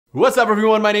What's up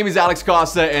everyone, my name is Alex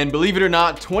Costa, and believe it or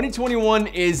not, 2021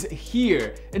 is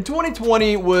here. And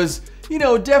 2020 was,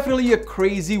 definitely a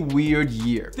crazy weird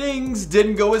year. Things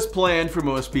didn't go as planned for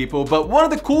most people, but one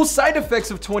of the cool side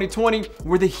effects of 2020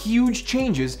 were the huge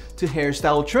changes to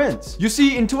hairstyle trends. You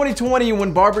see, in 2020,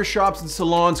 when barbershops and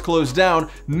salons closed down,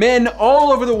 men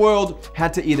all over the world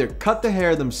had to either cut the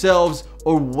hair themselves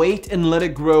or wait and let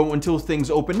it grow until things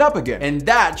opened up again. And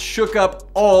that shook up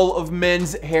all of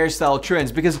men's hairstyle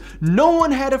trends because no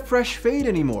one had a fresh fade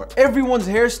anymore. Everyone's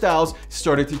hairstyles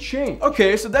started to change.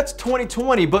 Okay, so that's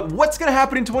 2020, but what's gonna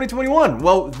happen in 2021?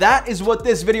 Well, that is what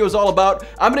this video is all about.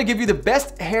 I'm gonna give you the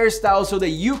best hairstyles so that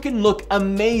you can look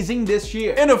amazing this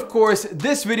year. And of course,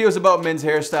 this video is about men's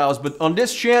hairstyles, but on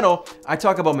this channel, I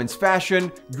talk about men's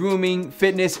fashion, grooming,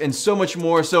 fitness, and so much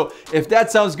more. So if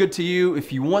that sounds good to you,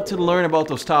 if you want to learn about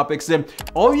those topics, then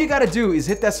all you gotta do is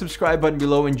hit that subscribe button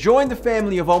below and join the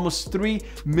family of almost 3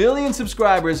 million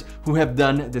subscribers who have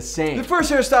done the same. The first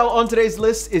hairstyle on today's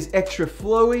list is extra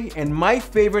flowy, and my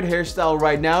favorite hairstyle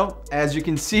right now, as you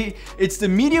can see, it's the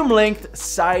medium length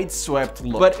side swept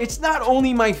look. But it's not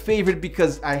only my favorite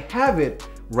because I have it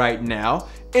right now,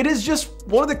 it is just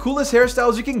one of the coolest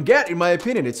hairstyles you can get, in my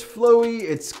opinion. It's flowy,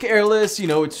 it's careless,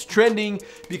 it's trending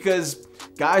because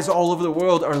guys all over the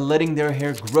world are letting their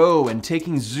hair grow and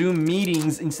taking Zoom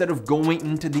meetings instead of going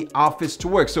into the office to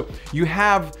work. So you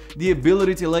have the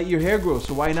ability to let your hair grow,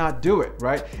 so why not do it,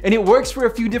 right? And it works for a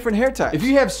few different hair types. If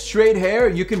you have straight hair,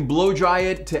 you can blow dry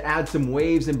it to add some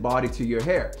waves and body to your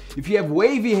hair. If you have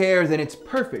wavy hair, then it's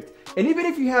perfect. And even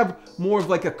if you have more of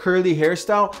like a curly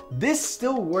hairstyle, this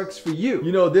still works for you.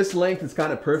 This length is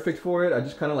kind of perfect for it. I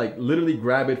just kind of like literally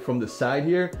grab it from the side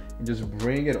here and just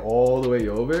bring it all the way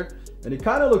over. And it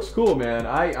kind of looks cool, man.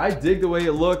 I dig the way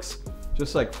it looks.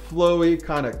 Just like flowy,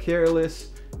 kind of careless.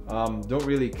 Don't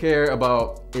really care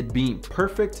about it being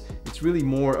perfect. It's really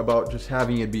more about just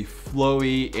having it be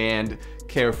flowy and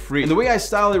carefree. And the way I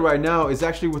style it right now is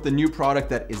actually with a new product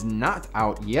that is not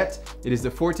out yet. It is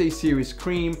the Forte Series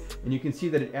Cream, and you can see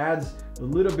that it adds a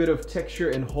little bit of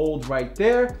texture and hold right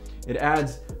there. It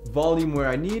adds volume where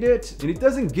I need it, and it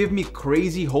doesn't give me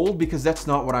crazy hold because that's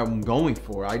not what I'm going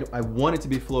for. I want it to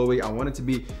be flowy, I want it to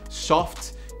be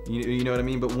soft, you know what I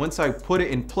mean? But once I put it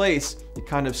in place, it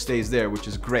kind of stays there, which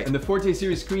is great. And the Forte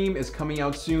Series Cream is coming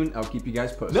out soon. I'll keep you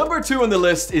guys posted. Number 2 on the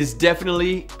list is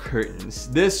definitely curtains.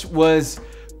 This was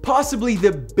possibly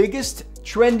the biggest,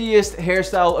 trendiest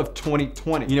hairstyle of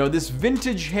 2020. This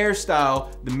vintage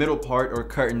hairstyle, the middle part or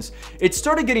curtains, it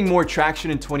started getting more traction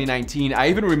in 2019. I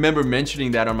even remember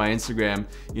mentioning that on my Instagram.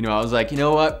 I was like, you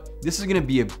know what? This is gonna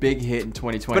be a big hit in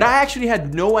 2020. But I actually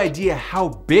had no idea how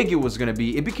big it was gonna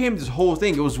be. It became this whole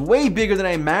thing. It was way bigger than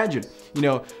I imagined.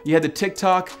 You had the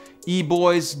TikTok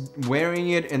e-boys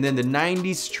wearing it, and then the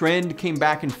 90s trend came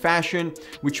back in fashion,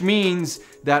 which means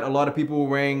that a lot of people were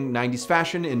wearing 90s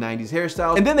fashion and 90s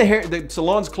hairstyles. And then the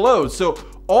salons closed. So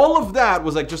all of that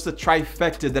was like just a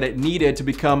trifecta that it needed to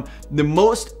become the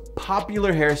most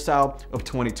popular hairstyle of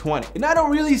 2020. And I don't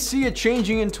really see it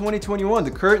changing in 2021. The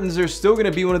curtains are still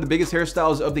gonna be one of the biggest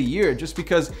hairstyles of the year just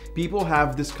because people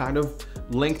have this kind of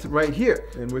length right here.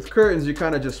 And with curtains, you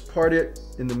kind of just part it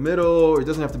in the middle. It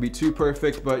doesn't have to be too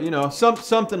perfect, but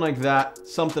something like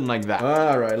that,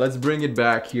 All right, let's bring it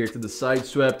back here to the side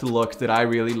swept look that I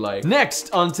really like.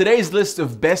 Next on today's list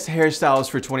of best hairstyles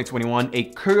for 2021, a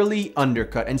curly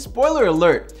undercut. And spoiler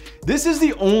alert, this is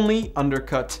the only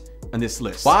undercut on this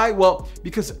list. Why? Well,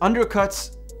 because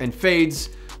undercuts and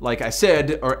fades, like I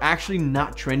said, are actually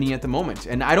not trending at the moment.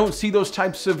 And I don't see those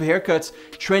types of haircuts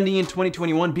trending in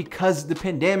 2021 because the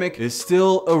pandemic is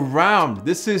still around.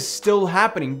 This is still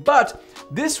happening. But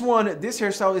this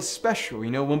hairstyle is special.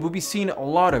 We'll be seeing a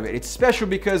lot of it. It's special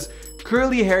because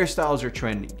curly hairstyles are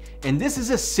trending. And this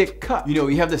is a sick cut.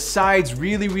 You have the sides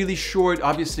really, really short,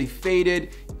 obviously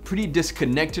faded, pretty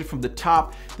disconnected from the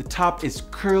top. The top is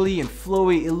curly and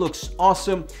flowy. It looks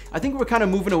awesome. I think we're kind of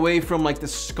moving away from like the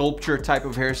sculpture type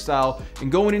of hairstyle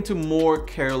and going into more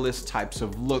careless types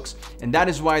of looks. And that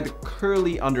is why the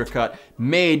curly undercut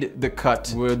made the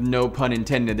cut, with no pun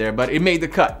intended there, but it made the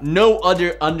cut. No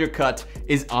other undercut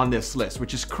is on this list,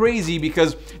 which is crazy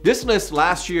because this list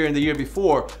last year and the year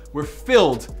before were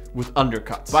filled with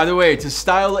undercuts. By the way, to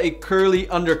style a curly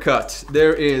undercut,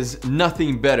 there is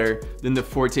nothing better than the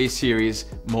Forte Series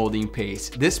molding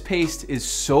paste. This paste is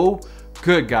so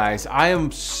good, guys. I am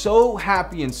so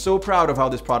happy and so proud of how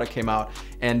this product came out,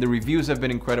 and the reviews have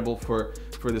been incredible for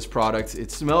for this product.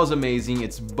 It smells amazing.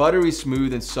 It's buttery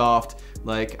smooth and soft.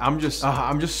 Like, I'm just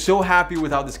so happy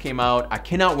with how this came out. I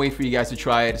cannot wait for you guys to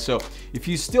try it. So if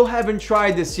you still haven't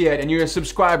tried this yet and you're a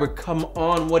subscriber, come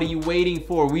on, what are you waiting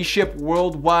for? We ship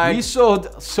worldwide. We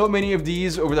sold so many of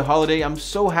these over the holiday. I'm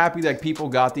so happy that people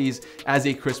got these as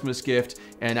a Christmas gift,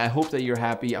 and I hope that you're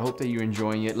happy. I hope that you're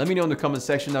enjoying it. Let me know in the comment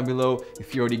section down below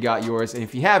if you already got yours, and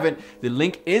if you haven't, the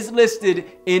link is listed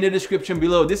in the description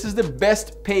below. This is the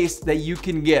best paste that you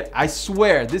can get. I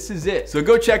swear, this is it. So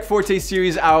go check Forte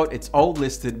series out. It's all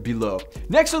listed below.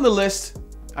 Next on the list,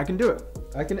 I can do it.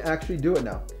 I can actually do it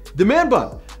now. The man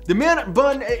bun. The man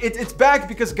bun, it's back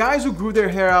because guys who grew their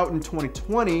hair out in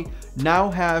 2020 now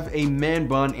have a man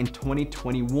bun in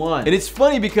 2021. And it's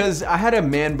funny because I had a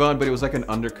man bun, but it was like an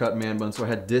undercut man bun. So I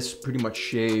had this pretty much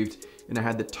shaved, and I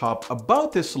had the top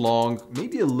about this long,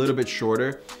 maybe a little bit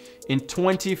shorter, in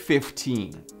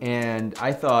 2015. And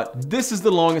I thought, this is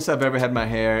the longest I've ever had my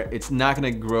hair. It's not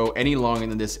gonna grow any longer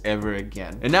than this ever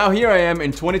again. And now here I am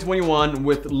in 2021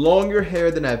 with longer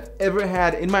hair than I've ever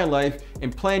had in my life,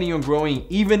 and planning on growing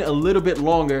even a little bit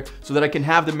longer so that I can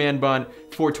have the man bun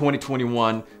for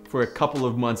 2021 for a couple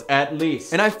of months at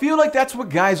least. And I feel like that's what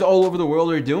guys all over the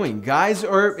world are doing. Guys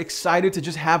are excited to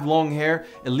just have long hair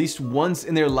at least once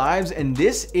in their lives, and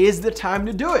this is the time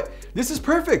to do it. This is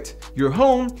perfect. You're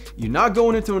home, you're not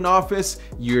going into an office,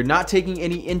 you're not taking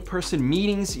any in-person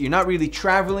meetings, you're not really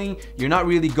traveling, you're not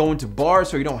really going to bars,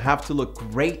 so you don't have to look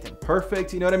great and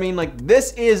perfect, you know what I mean? Like,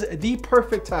 this is the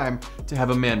perfect time to have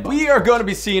a man bun. We are gonna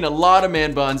be seeing a lot of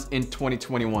man buns in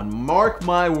 2021, mark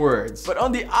my words. But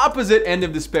on the opposite end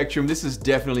of the spectrum, this is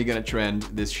definitely gonna trend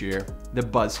this year, the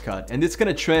buzz cut. And it's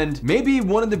gonna trend, maybe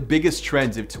one of the biggest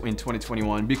trends in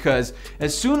 2021, because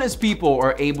as soon as people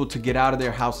are able to get out of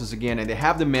their houses again and they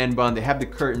have the man bun, they have the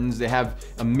curtains, they have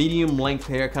a medium length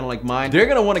hair, kind of like mine, they're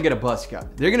gonna wanna get a buzz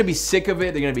cut. They're gonna be sick of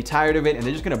it, they're gonna be tired of it, and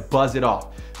they're just gonna buzz it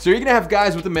off. So you're gonna have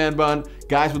guys with a man bun,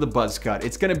 guys with a buzz cut.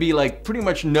 It's gonna be like pretty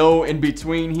much no in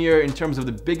between here in terms of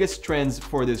the biggest trends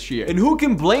for this year. And who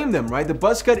can blame them, right? The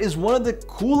buzz cut is one of the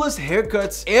coolest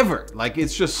haircuts ever. Like,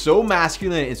 it's just so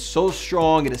masculine, it's so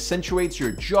strong, it accentuates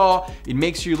your jaw, it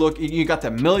makes you look, you got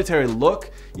that military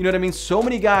look, you know what I mean? So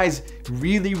many guys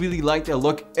really, really like that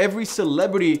look. Every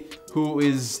celebrity who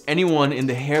is anyone in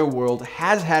the hair world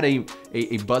has had a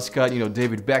buzz cut, you know,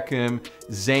 David Beckham,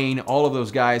 Zayn, all of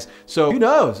those guys. So who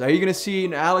knows? Are you gonna see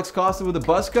an Alex Costa with a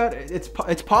buzz cut?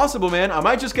 It's possible, man. I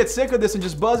might just get sick of this and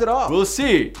just buzz it off. We'll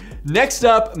see. Next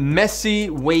up, messy,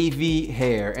 wavy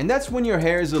hair. And that's when your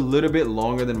hair is a little bit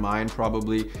longer than mine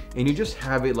probably, and you just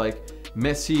have it like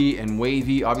messy and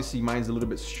wavy. Obviously mine's a little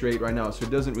bit straight right now, so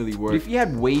it doesn't really work. If you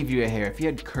had wavier hair, if you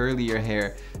had curlier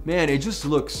hair, man, it just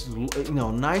looks, you know,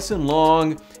 nice and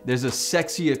long. There's a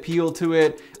sexy appeal to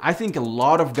it. I think a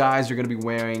lot of guys are gonna be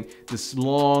wearing this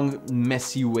long,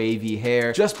 messy, wavy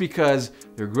hair just because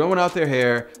they're growing out their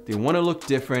hair, they wanna look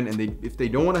different, and if they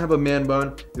don't wanna have a man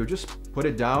bun, they'll just put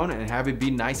it down and have it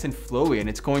be nice and flowy, and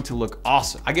it's going to look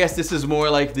awesome. I guess this is more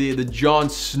like the Jon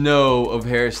Snow of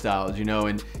hairstyles, you know,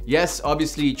 and yes,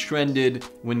 obviously he trended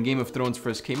when Game of Thrones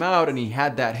first came out and he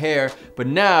had that hair, but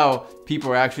now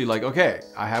people are actually like, okay,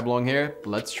 I have long hair,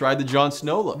 let's try the Jon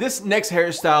Snow look. This next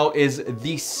hairstyle is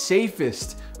the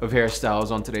safest of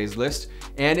hairstyles on today's list,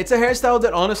 and it's a hairstyle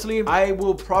that honestly, I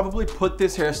will probably put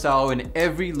this hairstyle in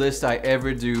every list I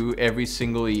ever do every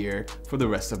single year for the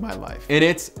rest of my life. And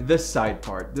it's the side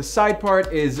part. The side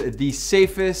part is the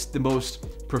safest, the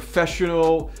most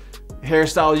professional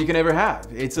hairstyle you can ever have.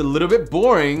 It's a little bit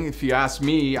boring if you ask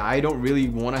me. I don't really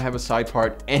want to have a side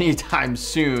part anytime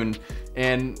soon,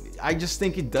 and I just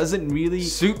think it doesn't really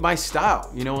suit my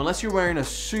style, you know, unless you're wearing a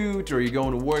suit or you're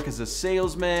going to work as a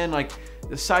salesman. Like,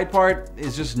 the side part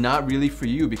is just not really for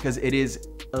you because it is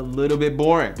a little bit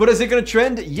boring. But is it gonna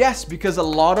trend? Yes, because a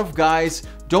lot of guys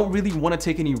don't really want to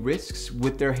take any risks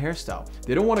with their hairstyle.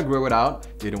 They don't want to grow it out,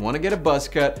 they don't want to get a buzz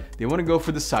cut, they want to go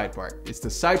for the side part. It's the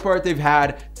side part they've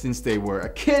had since they were a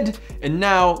kid, and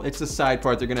now it's the side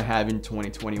part they're gonna have in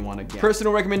 2021 again.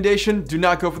 Personal recommendation, do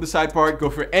not go for the side part, go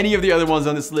for any of the other ones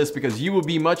on this list because you will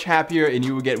be much happier and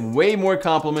you will get way more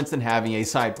compliments than having a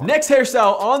side part. Next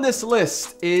hairstyle on this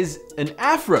list is an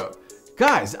afro.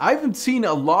 Guys, I've seen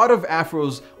a lot of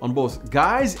afros on both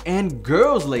guys and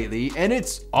girls lately, and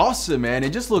it's awesome, man. It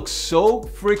just looks so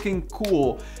freaking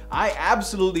cool. I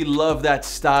absolutely love that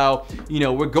style. You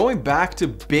know, we're going back to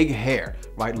big hair,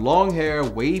 right? Long hair,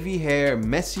 wavy hair,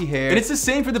 messy hair. And it's the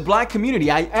same for the black community.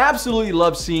 I absolutely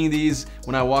love seeing these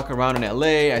when I walk around in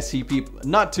LA. I see people,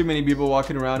 not too many people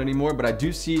walking around anymore, but I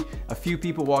do see a few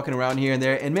people walking around here and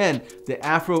there. And man, the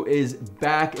afro is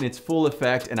back in its full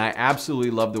effect, and I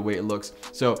absolutely love the way it looks.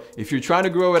 So if you're trying to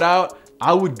grow it out,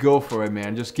 I would go for it,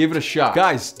 man. Just give it a shot.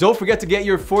 Guys, don't forget to get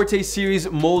your Forte series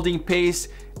molding paste.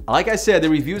 Like I said, the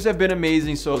reviews have been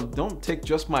amazing, so don't take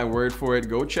just my word for it.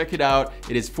 Go check it out.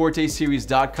 It is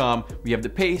forteseries.com. We have the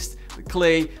paste, the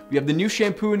clay, we have the new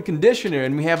shampoo and conditioner,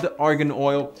 and we have the argan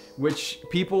oil, which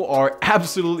people are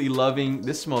absolutely loving.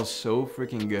 This smells so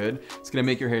freaking good. It's gonna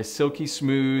make your hair silky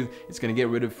smooth, it's gonna get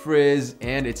rid of frizz,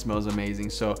 and it smells amazing.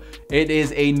 So it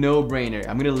is a no-brainer.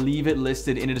 I'm gonna leave it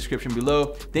listed in the description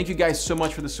below. Thank you guys so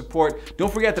much for the support.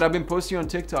 Don't forget that I've been posting on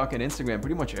TikTok and Instagram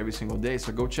pretty much every single day,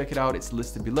 so go check it out. It's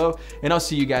listed below, and I'll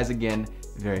see you guys again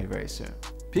very, very soon.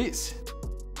 Peace.